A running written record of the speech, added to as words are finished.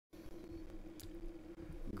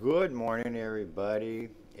Good morning, everybody.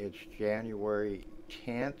 It's January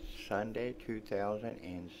 10th, Sunday,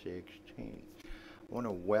 2016. I want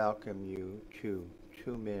to welcome you to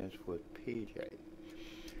 2 Minutes with PJ.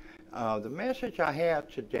 The message I have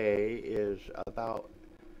today is about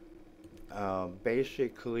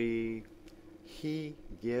basically, He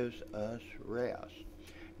gives us rest.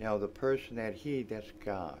 Now, the person that's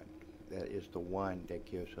God. That is the one that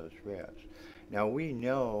gives us rest. Now, we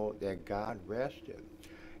know that God rested.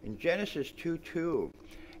 In Genesis 2:2,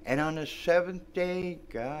 and on the seventh day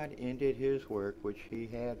God ended his work which he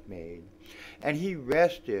had made, and he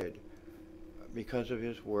rested because of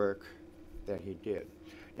his work that he did.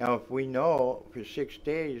 Now, if we know for 6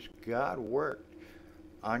 days God worked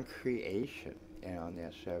on creation, and on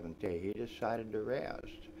that seventh day he decided to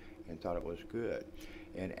rest and thought it was good.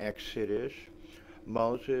 In Exodus,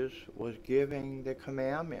 Moses was giving the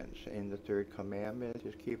commandments, and the third commandment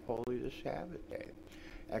is keep holy the Sabbath day.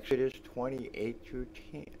 Exodus 28 through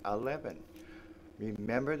 11.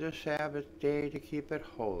 Remember the Sabbath day to keep it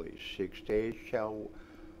holy. 6 days shall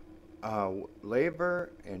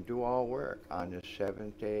labor and do all work. On the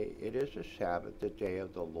seventh day it is the Sabbath, the day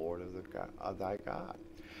of the Lord of thy God.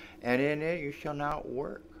 And in it you shall not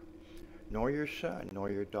work, nor your son, nor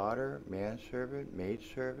your daughter, manservant,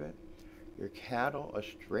 maidservant, your cattle, a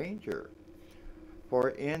stranger.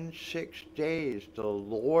 For in 6 days the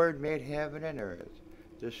Lord made heaven and earth,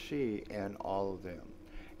 the sea, and all of them,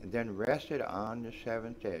 and then rested on the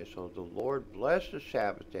seventh day. So the Lord blessed the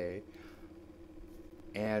Sabbath day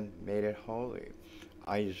and made it holy.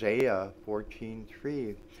 Isaiah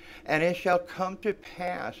 14:3. And it shall come to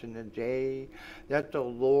pass in the day that the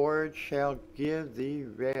Lord shall give thee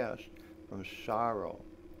rest from sorrow,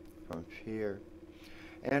 from fear,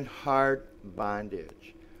 and hard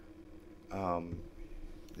bondage,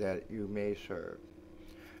 that you may serve.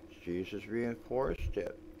 Jesus reinforced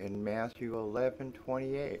it in Matthew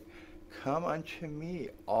 11:28. Come unto me,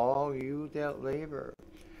 all you that labor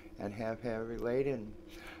and have heavy laden,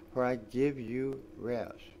 for I give you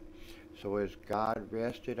rest. So as God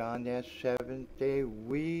rested on that seventh day,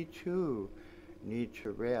 we too need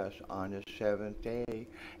to rest on the seventh day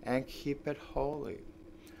and keep it holy.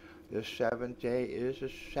 The seventh day is a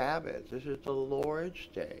Sabbath. This is the Lord's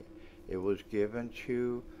day. It was given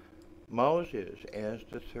to Moses as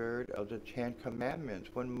the third of the 10 Commandments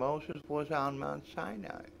when Moses was on Mount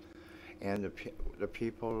Sinai. And the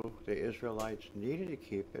people, the Israelites, needed to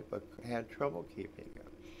keep it but had trouble keeping it.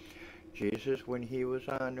 Jesus, when he was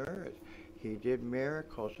on earth, he did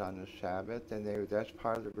miracles on the Sabbath, and that's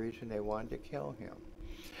part of the reason they wanted to kill him.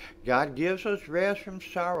 God gives us rest from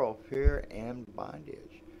sorrow, fear, and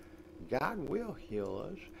bondage. God will heal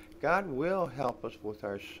us. God will help us with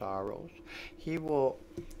our sorrows. He will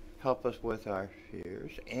help us with our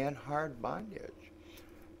fears and hard bondage.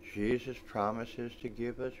 Jesus promises to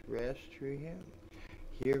give us rest through him.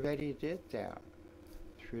 He already did that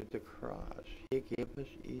through the cross. He gave us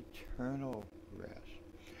eternal rest.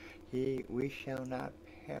 We shall not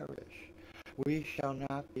perish. We shall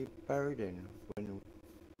not be burdened when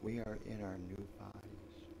we are in our new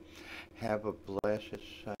bodies. Have a blessed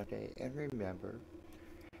Sunday, and remember,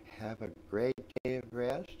 have a great day of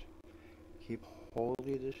rest. Keep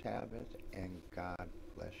holy the Sabbath, and God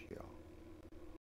bless you all.